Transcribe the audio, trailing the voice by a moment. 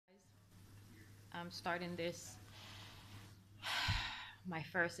I'm starting this, my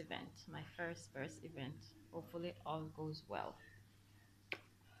first event, my first event. Hopefully all goes well.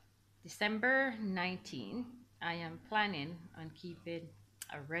 December 19, I am planning on keeping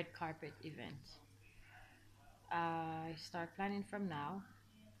a red carpet event. I start planning from now,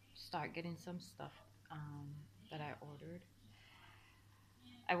 start getting some stuff that I ordered.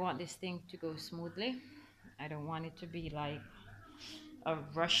 I want this thing to go smoothly. I don't want it to be like a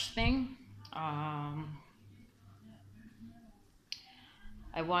rush thing. Um,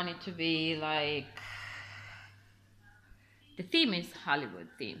 I want it to be like the theme is Hollywood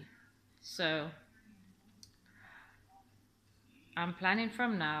theme. So I'm planning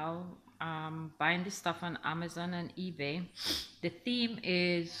from now, buying this stuff on Amazon and eBay. The theme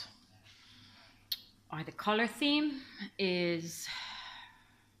is, or the color theme is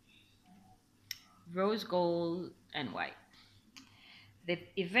rose gold and white. The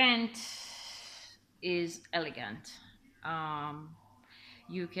event is elegant. Um,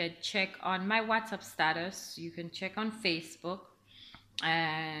 you can check on my WhatsApp status. You can check on Facebook.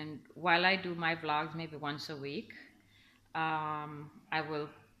 And while I do my vlogs, maybe once a week, I will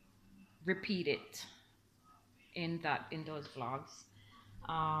repeat it in those vlogs.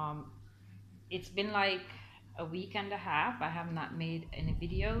 Um, it's been like a week and a half. I have not made any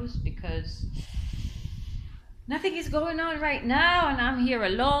videos because nothing is going on right now, and I'm here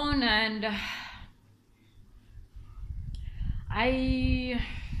alone, and I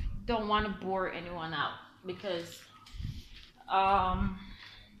don't want to bore anyone out because um,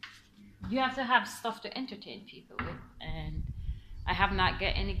 you have to have stuff to entertain people with, and I have not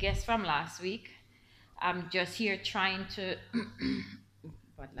get any guests from last week. I'm just here trying to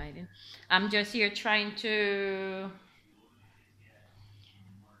Bud lighting. I'm just here trying to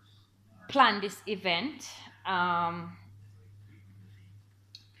plan this event. I'm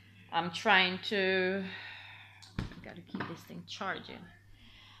trying to. I gotta keep this thing charging.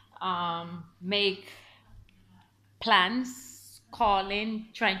 Make plans, call in,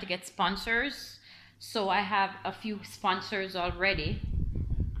 trying to get sponsors. So I have a few sponsors already,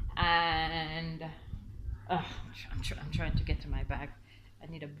 and I'm trying to get to my bag. I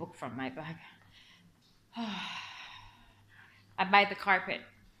need a book from my bag. I buy the carpet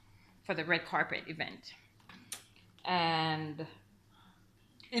for the red carpet event, and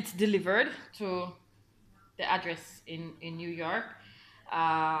it's delivered to the address in New York.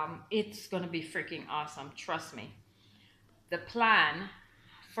 It's gonna be freaking awesome, trust me. The plan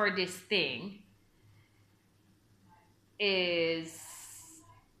for this thing is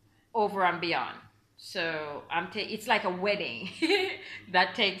over and beyond. So it's like a wedding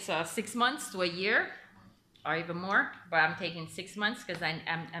that takes 6 months to a year or even more, but I'm taking 6 months because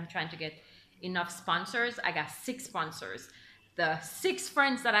I'm trying to get enough sponsors. I got 6 sponsors. The 6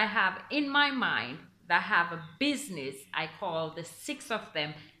 friends that I have in my mind that have a business, I call the 6 of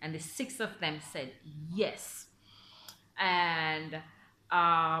them, and the 6 of them said yes. And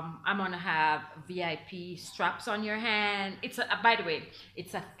I'm gonna have VIP straps on your hand. By the way,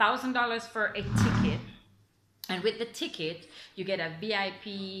 it's $1,000 for a ticket, and with the ticket you get a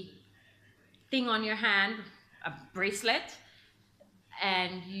VIP thing on your hand, a bracelet,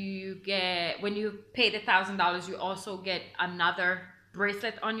 and you get, when you pay the $1,000, you also get another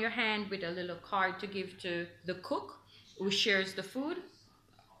bracelet on your hand with a little card to give to the cook who shares the food,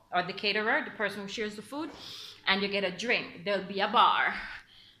 or the caterer, the person who shares the food, and you get a drink. There'll be a bar.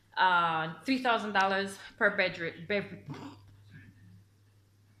 $3,000 per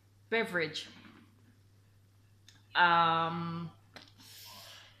beverage.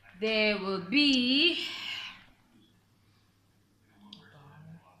 There will be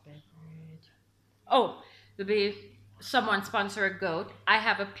there'll be someone sponsor a goat. I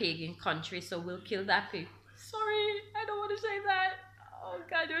have a pig in country, so we'll kill that pig. Sorry, I don't want to say that. Oh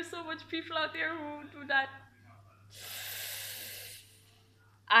God, there's so much people out there who do that.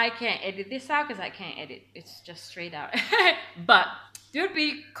 I can't edit this out because I can't edit. It's just straight out. But there'll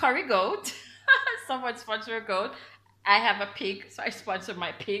be curry goat. Someone sponsor a goat. I have a pig, so I sponsor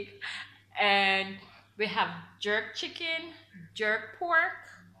my pig. And we have jerk chicken, jerk pork,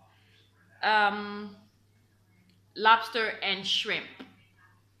 lobster and shrimp.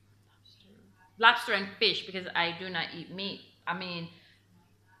 Lobster and fish, because I do not eat meat. I mean,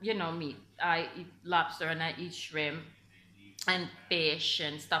 meat. I eat lobster and I eat shrimp and fish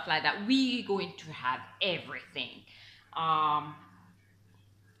and stuff like that. We going to have everything.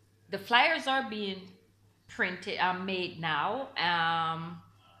 The flyers are being printed, made now.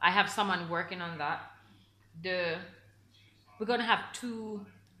 I have someone working on that. We're gonna have 2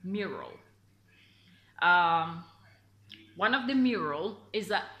 mural. One of the mural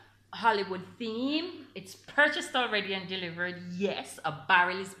is Hollywood theme. It's purchased already and delivered. Yes, a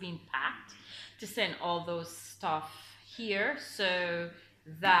barrel is being packed to send all those stuff here. So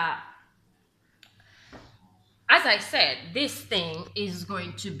that, as I said, this thing is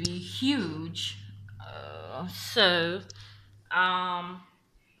going to be huge. So I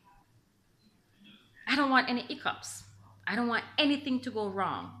don't want any hiccups. I don't want anything to go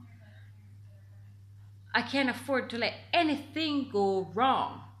wrong. I can't afford to let anything go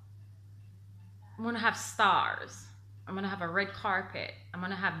wrong. I'm gonna have stars. I'm gonna have a red carpet. I'm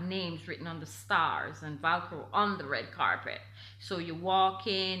gonna have names written on the stars and Velcro on the red carpet. So you walk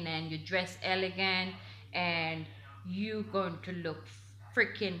in and you dress elegant and you're going to look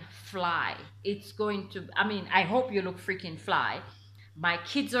freaking fly. It's going to, I mean, I hope you look freaking fly. My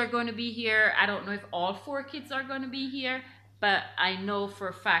kids are going to be here. I don't know if all 4 kids are going to be here, but I know for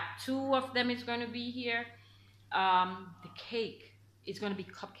a fact 2 of them is going to be here. The cake is going to be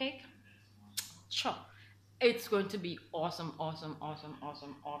cupcake. Sure. It's going to be awesome, awesome, awesome,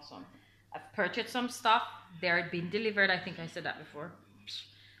 awesome, awesome. I've purchased some stuff. They're being delivered. I think I said that before.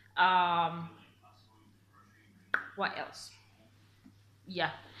 What else?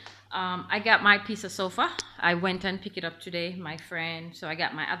 Yeah. I got my piece of sofa. I went and picked it up today, my friend. So I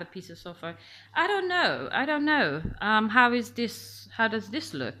got my other piece of sofa. I don't know. How is this? How does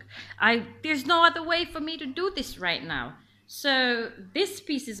this look? There's no other way for me to do this right now. So this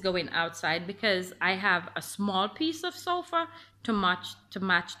piece is going outside because I have a small piece of sofa to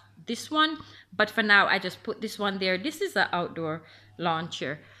match this one. But for now, I just put this one there. This is an outdoor lawn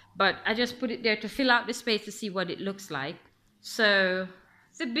chair, but I just put it there to fill out the space to see what it looks like. So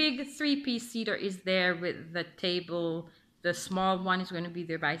the big 3-piece seater is there with the table. The small one is going to be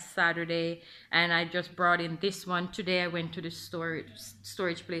there by Saturday. And I just brought in this one today. I went to the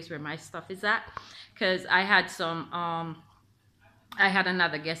storage place where my stuff is at because I had some I had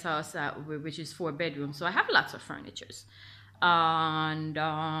another guest house which is 4 bedrooms, so I have lots of furnitures and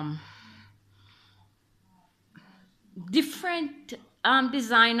different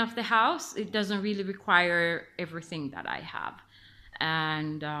design of the house. It doesn't really require everything that I have,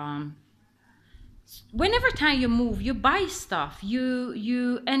 and whenever time you move, you buy stuff.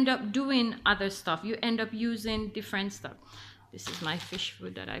 You end up doing other stuff. You end up using different stuff. This is my fish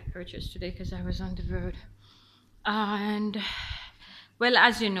food that I purchased today because I was on the road, and. Well,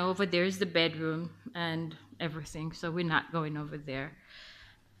 as you know, over there is the bedroom and everything, so we're not going over there.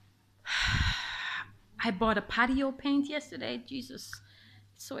 I bought a patio paint yesterday. Jesus,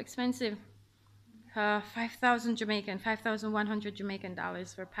 it's so expensive. 5,000 Jamaican, 5,100 Jamaican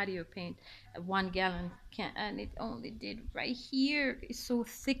dollars for patio paint, 1 gallon. And it only did right here. It's so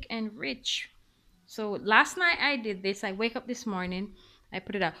thick and rich. So last night I did this. I wake up this morning. I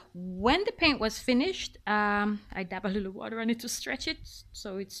put it out. When the paint was finished, I dab a little water on it to stretch it.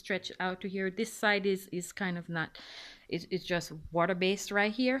 So it's stretched out to here. This side is kind of not, it's just water-based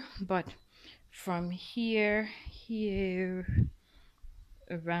right here. But from here,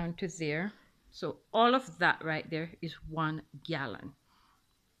 around to there. So all of that right there is 1 gallon.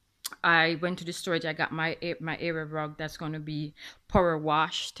 I went to the storage. I got my area rug that's going to be power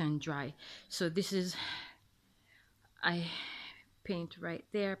washed and dry. So this is, I paint right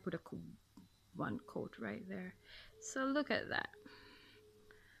there, put 1 coat right there. So look at that.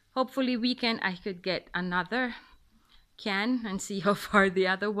 Hopefully weekend I could get another can and see how far the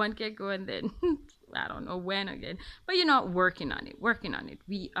other one can go, and then I don't know when again, but you know, working on it.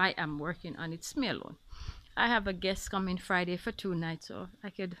 I am working on it. Me alone. I have a guest coming Friday for 2 nights, so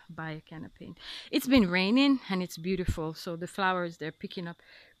I could buy a can of paint. It's been raining and it's beautiful, so the flowers, they're picking up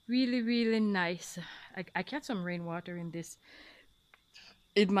really, really nice. I got some rainwater in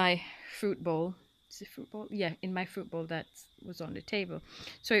my fruit bowl. Is it fruit bowl? Yeah, in my fruit bowl that was on the table.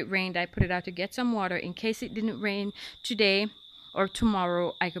 So it rained. I put it out to get some water in case it didn't rain today or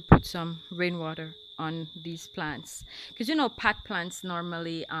tomorrow. I could put some rainwater on these plants, because you know, pot plants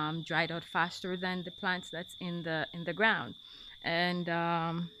normally dried out faster than the plants that's in the ground, and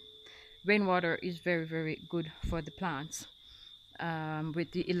rainwater is very, very good for the plants,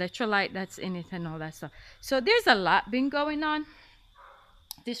 with the electrolyte that's in it and all that stuff. So there's a lot been going on.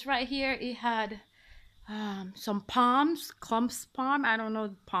 This right here, it had some palms, clumps palm, I don't know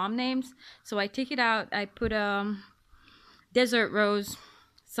the palm names. So I take it out. I put desert rose,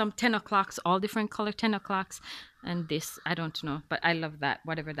 some 10 o'clocks, all different color 10 o'clocks, and this, I don't know, but I love that,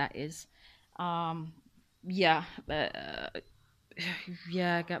 whatever that is. Yeah,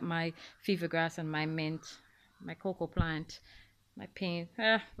 yeah, I got my fever grass and my mint, my cocoa plant, my paint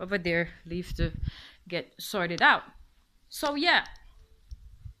over there, leaves to get sorted out. So yeah,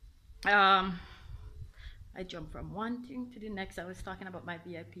 I jump from one thing to the next. I was talking about my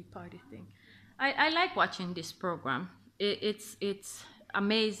VIP party thing. I like watching this program. It's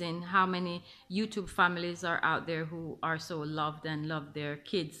amazing how many YouTube families are out there who are so loved and love their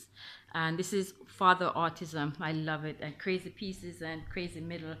kids. And this is Father Autism. I love it. And Crazy Pieces and Crazy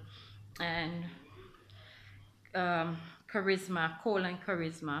Middle and um, Charisma, Cole and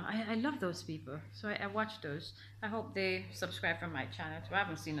Charisma. I love those people. So I watch those. I hope they subscribe from my channel too. I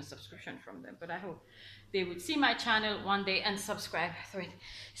haven't seen a subscription from them, but I hope they would see my channel one day and subscribe to it.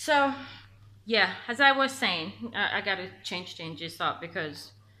 So yeah, as I was saying, I gotta change this up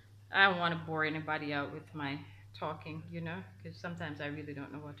because I don't want to bore anybody out with my talking, you know, because sometimes I really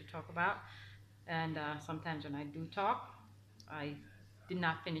don't know what to talk about. And sometimes when I do talk, I did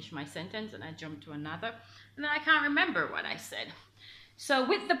not finish my sentence and I jumped to another. And then I can't remember what I said. So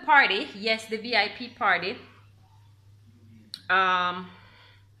with the party, yes, the VIP party. I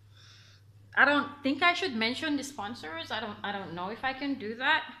don't think I should mention the sponsors. I don't know if I can do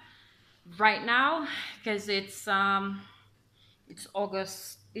that right now because it's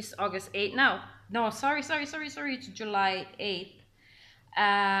August 8th. No, sorry. It's July 8th.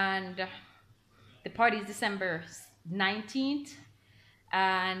 And the party is December 19th.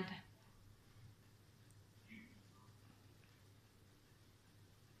 And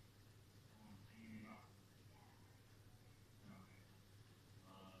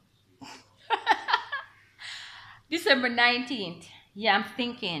December 19th. Yeah, I'm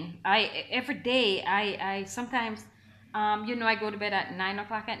thinking. I every day I sometimes you know I go to bed at 9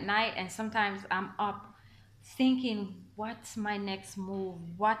 o'clock at night and sometimes I'm up thinking what's my next move?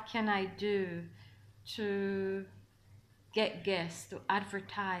 What can I do to get guests, to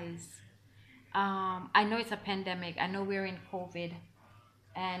advertise? I know it's a pandemic. I know we're in COVID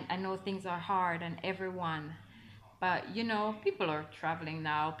and I know things are hard on everyone. But you know, people are traveling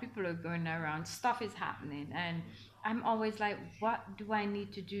now, people are going around, stuff is happening. And I'm always like, what do I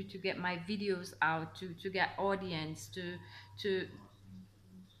need to do to get my videos out, to get audience, to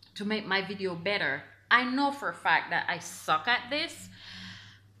to make my video better? I know for a fact that I suck at this,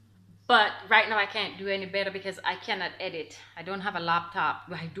 but right now I can't do any better because I cannot edit. I don't have a laptop.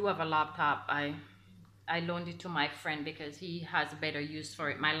 I do have a laptop. I loaned it to my friend because he has a better use for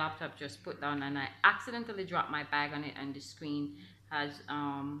it. My laptop just put down and I accidentally dropped my bag on it and the screen has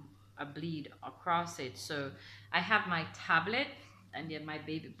a bleed across it. So I have my tablet and then my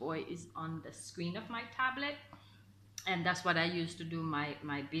baby boy is on the screen of my tablet. And that's what I use to do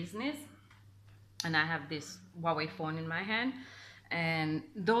my business. And I have this Huawei phone in my hand. And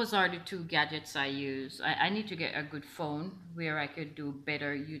those are the two gadgets I use. I need to get a good phone where I could do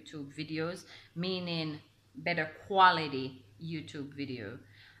better YouTube videos, meaning better quality YouTube video.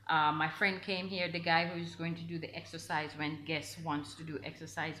 My friend came here, the guy who's going to do the exercise when guests wants to do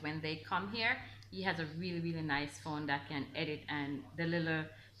exercise when they come here. He has a really nice phone that can edit, and the little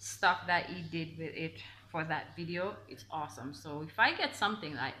stuff that he did with it for that video, it's awesome. So if I get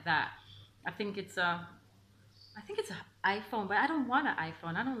something like that, I think it's a an iPhone, but I don't want an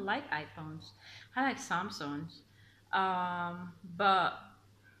iPhone. I don't like iPhones. I like Samsungs. But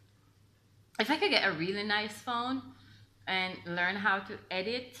if I could get a really nice phone and learn how to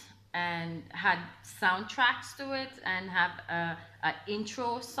edit and had soundtracks to it and have a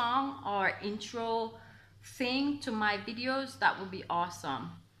intro song or intro thing to my videos, that would be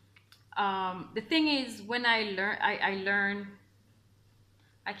awesome. The thing is, when I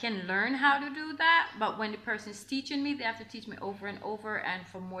can learn how to do that, but when the person's teaching me, they have to teach me over and over and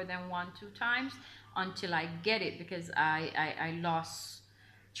for more than 1-2 times until I get it, because I lost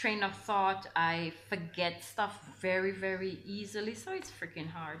train of thought. I forget stuff very easily, so it's freaking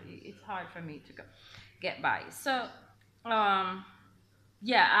hard. It's hard for me to get by. So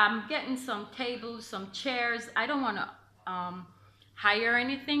yeah, I'm getting some tables, some chairs. I don't want to hire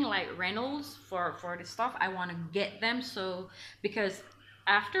anything like rentals for the stuff. I want to get them, so because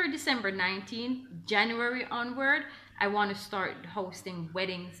after December 19th, January onward, I want to start hosting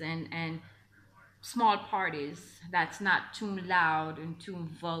weddings and small parties that's not too loud and too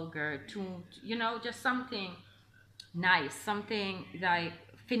vulgar, too, you know, just something nice, something like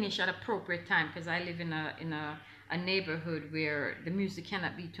finish at appropriate time, because I live in a neighborhood where the music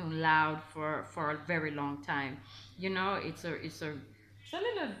cannot be too loud for a very long time. You know, it's a little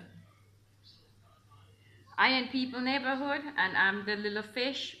iron people neighborhood, and I'm the little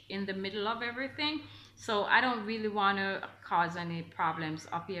fish in the middle of everything. So I don't really want to cause any problems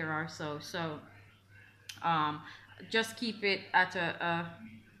up here or so. So um, just keep it at a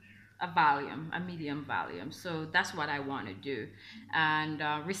volume, a medium volume. So that's what I want to do. And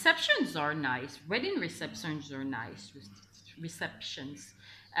receptions are nice. Wedding receptions are nice. Receptions.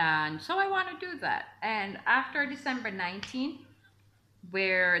 And so I want to do that. And after December 19th,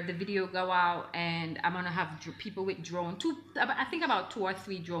 where the video go out, and I'm gonna have people with drone. I think about 2 or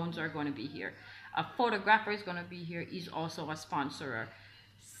 3 drones are gonna be here. A photographer is gonna be here. He's also a sponsor.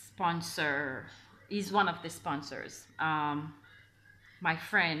 He's one of the sponsors. My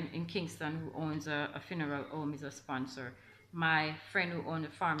friend in Kingston who owns a funeral home is a sponsor. My friend who owns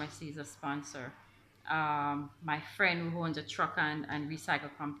a pharmacy is a sponsor. My friend who owns a truck and recycle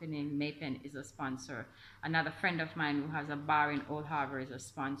company in Maypen is a sponsor. Another friend of mine who has a bar in Old Harbor is a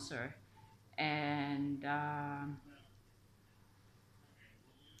sponsor. And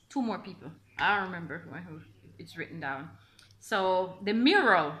 2 more people. I don't remember who it's written down. So the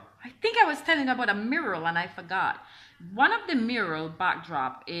mural, I think I was telling about a mural and I forgot. One of the mural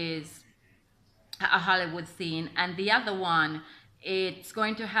backdrop is a Hollywood scene, and the other one, it's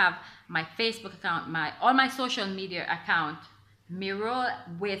going to have my Facebook account, all my social media account mural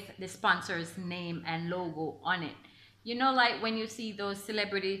with the sponsor's name and logo on it. You know, like when you see those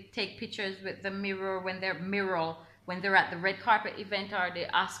celebrities take pictures with the mirror when they're at the red carpet event or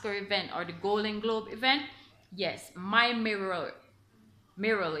the Oscar event or the Golden Globe event. Yes, my mural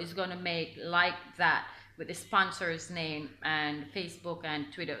is gonna make like that with the sponsor's name and Facebook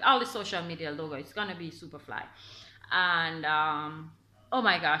and Twitter, all the social media logo. It's gonna be super fly. And oh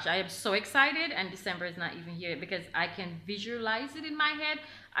my gosh, I am so excited. And December is not even here because I can visualize it in my head.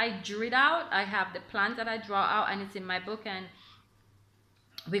 I drew it out. I have the plans that I draw out, and it's in my book. And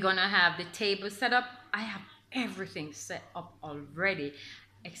we're gonna have the table set up. I have everything set up already,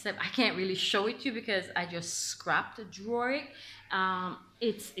 except I can't really show it to you because I just scrapped the drawing.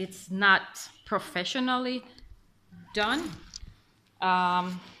 It's not professionally done.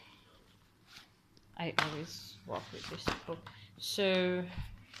 I always walk with this book. So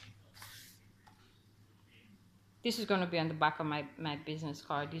this is going to be on the back of my business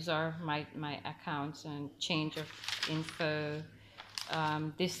card. These are my accounts and change of info.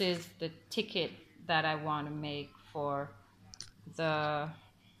 This is the ticket that I want to make for the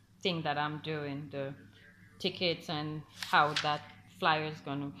thing that I'm doing, the tickets and how that flyer is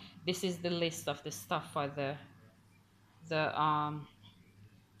gonna. This is the list of the stuff for the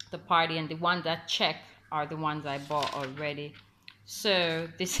party, and the ones that check are the ones I bought already. So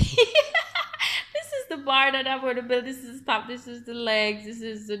this this is the bar that I'm going to build. This is the top, this is the legs, this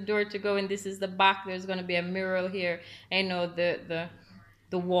is the door to go, and this is the back. There's going to be a mural here. I know the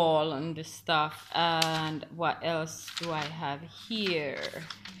wall and the stuff. And what else do I have here?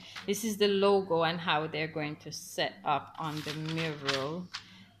 This is the logo and how they're going to set up on the mural.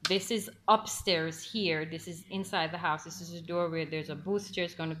 This is upstairs here. This is inside the house. This is the doorway. There's a booth chair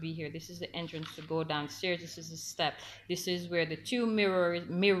is going to be here. This is the entrance to go downstairs. This is the step. This is where the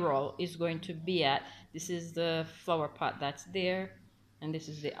mural is going to be at. This is the flower pot that's there. And this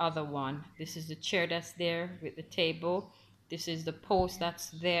is the other one. This is the chair that's there with the table. This is the post that's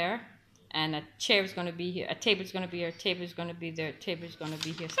there. And a chair is going to be here. A table is going to be here. A table is going to be there. A table is going to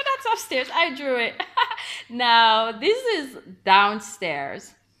be here. So that's upstairs. I drew it. Now, this is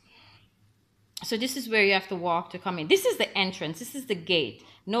downstairs. So this is where you have to walk to come in. This is the entrance. This is the gate.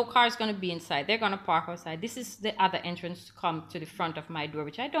 No car is going to be inside. They're going to park outside. This is the other entrance to come to the front of my door,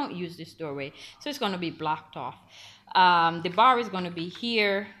 which I don't use this doorway. So it's going to be blocked off. The bar is going to be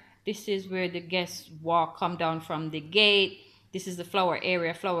here. This is where the guests come down from the gate. This is the flower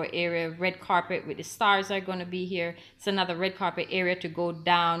area, red carpet with the stars are going to be here. It's another red carpet area to go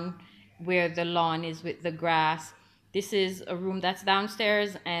down where the lawn is with the grass. This is a room that's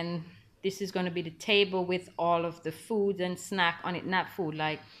downstairs, and this is going to be the table with all of the food and snack on it. Not food,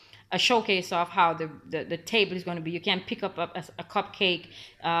 like a showcase of how the table is going to be. You can pick up a cupcake,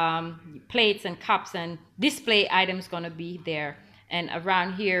 plates and cups, and display items going to be there. And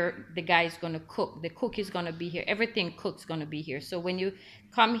around here, the guy is going to cook. The cook is going to be here. Everything cook's going to be here. So when you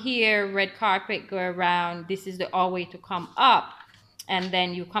come here, red carpet, go around. This is the hallway to come up. And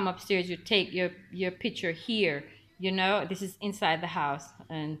then you come upstairs, you take your picture here. You know, this is inside the house.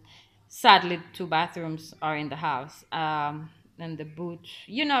 And sadly, 2 bathrooms are in the house. And the boot,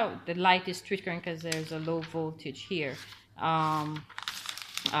 you know, the light is triggering because there's a low voltage here. I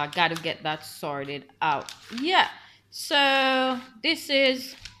got to get that sorted out. Yeah. So this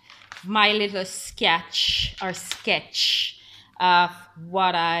is my little sketch of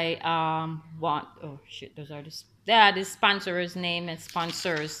what I want. Oh shit, those are the sponsors' name and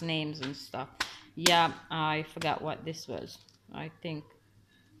sponsors' names and stuff. Yeah, I forgot what this was. I think,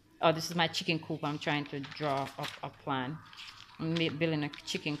 oh, this is my chicken coop. I'm trying to draw up a plan. building a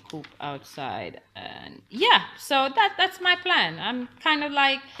chicken coop outside, and yeah, so that's my plan. I'm kind of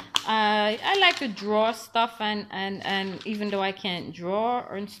like I like to draw stuff, and even though I can't draw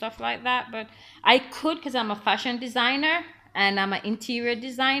and stuff like that, but I could, because I'm a fashion designer and I'm an interior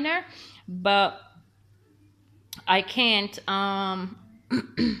designer, but I can't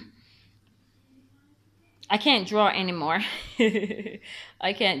I can't draw anymore.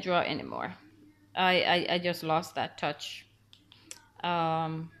 I can't draw anymore. I just lost that touch.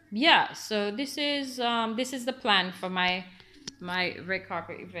 Yeah, so this is the plan for my red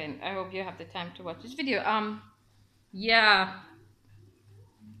carpet event. I hope you have the time to watch this video. Yeah,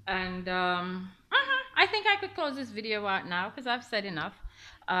 and I think I could close this video out now because I've said enough.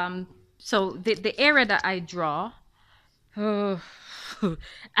 So the area that I draw,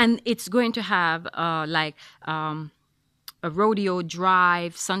 and it's going to have like a Rodeo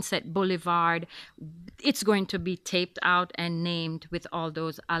Drive, Sunset Boulevard. It's going to be taped out and named with all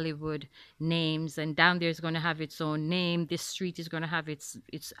those Hollywood names. And down there is going to have its own name. This street is going to have its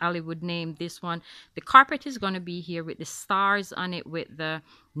Hollywood name. This one, the carpet is going to be here with the stars on it with the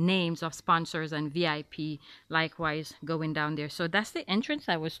names of sponsors and VIP. Likewise, going down there. So that's the entrance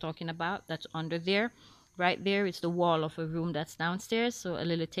I was talking about. That's under there. Right there is the wall of a room that's downstairs, so a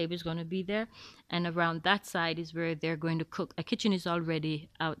little table is going to be there, and around that side is where they're going to cook. A kitchen is already,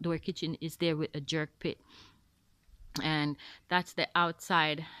 outdoor kitchen is there with a jerk pit, and that's the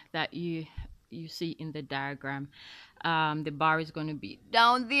outside that you see in the diagram. The bar is going to be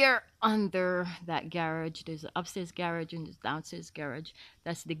down there under that garage. There's an upstairs garage and there's downstairs garage.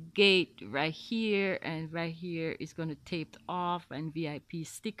 That's the gate right here, and right here is going to taped off, and VIP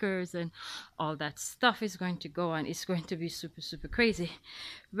stickers and all that stuff is going to go on. It's going to be super crazy.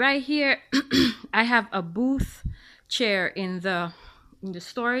 Right here I have a booth chair in the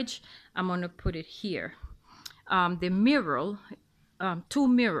storage. I'm going to put it here. The mural, two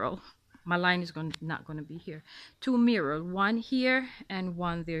mural, my line is not going to be here. Two mural, one here and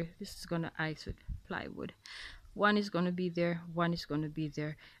one there. This is going to ice with plywood. One is going to be there, one is going to be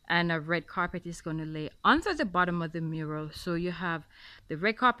there, and a red carpet is going to lay under the bottom of the mural. So you have the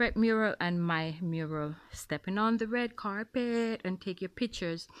red carpet mural and my mural, stepping on the red carpet and take your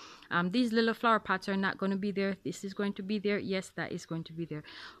pictures. These little flower pots are not going to be there. This is going to be there. Yes, that is going to be there.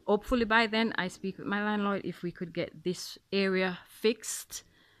 Hopefully by then I speak with my landlord if we could get this area fixed.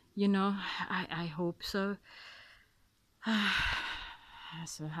 You know, I hope so.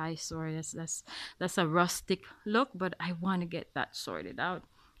 That's a high story. That's a rustic look, but I want to get that sorted out.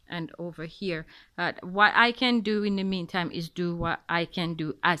 And over here, what I can do in the meantime is do what I can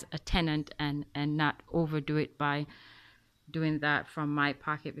do as a tenant, and not overdo it by doing that from my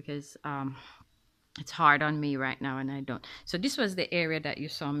pocket, because it's hard on me right now and I don't. So this was the area that you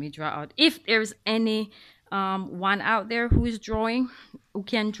saw me draw out. If there's any one out there who is drawing, who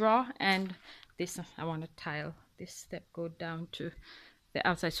can draw, and this, I want to tile this step, go down to the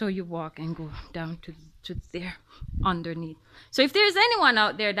outside, so you walk and go down to there underneath. So if there's anyone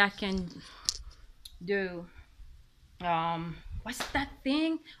out there that can do what's that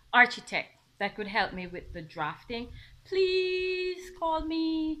thing, architect, that could help me with the drafting, please call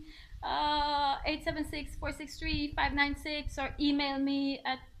me 876-463-596, or email me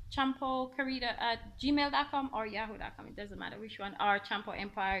at Csompo Carita at gmail.com or yahoo.com. It doesn't matter which one, or Csompo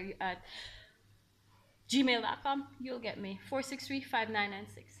Empire at gmail.com. You'll get me.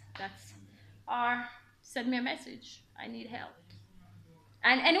 463-5996. That's, or send me a message. I need help.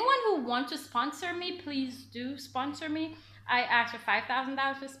 And anyone who wants to sponsor me, please do sponsor me. I asked for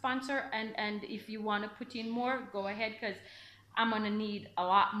 $5,000 to sponsor, and if you want to put in more, go ahead, because I'm gonna need a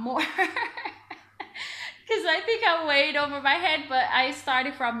lot more. Because I think I'm way over my head, but I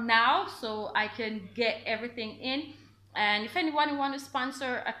started from now so I can get everything in. And if anyone want to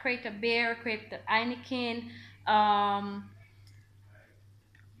sponsor a Carita Bear, Carita Heineken,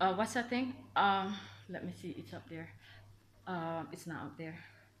 what's that thing? Let me see, it's up there. It's not up there.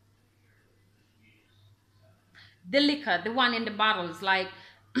 The liquor, the one in the bottles, like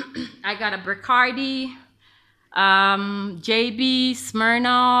I got a Bacardi, JB,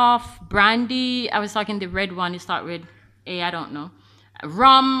 Smirnoff, Brandy. I was talking the red one, you start with A, I don't know.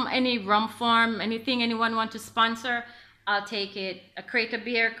 Rum, any rum farm, anything anyone want to sponsor, I'll take it. A Carita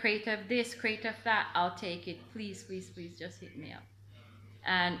Beer, Carita this, Carita that, I'll take it. Please, please, please, just hit me up.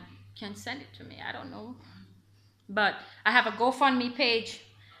 And can send it to me, I don't know. But I have a GoFundMe page,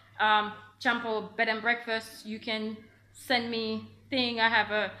 Csompo Bed and Breakfast. You can send me thing. I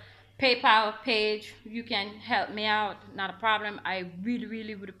have a PayPal page. You can help me out, not a problem. I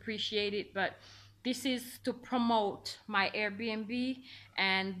really would appreciate it. But this is to promote my Airbnb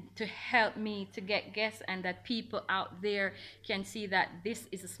and to help me to get guests, and that people out there can see that this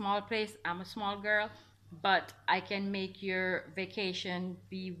is a small place. I'm a small girl, but I can make your vacation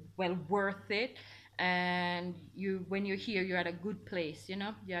be well worth it. And you, when you're here, you're at a good place, you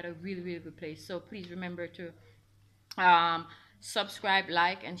know, you're at a really, really good place. So please remember to um, subscribe,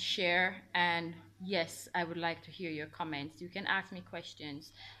 like, and share. And yes, I would like to hear your comments. You can ask me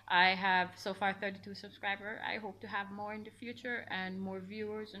questions. I have so far 32 subscribers. I hope to have more in the future and more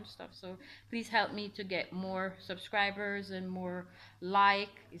viewers and stuff. So please help me to get more subscribers and more like,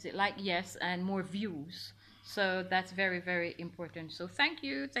 is it like? Yes, and more views. So that's very, very important. So thank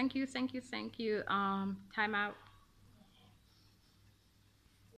you, thank you, thank you, thank you. Time out.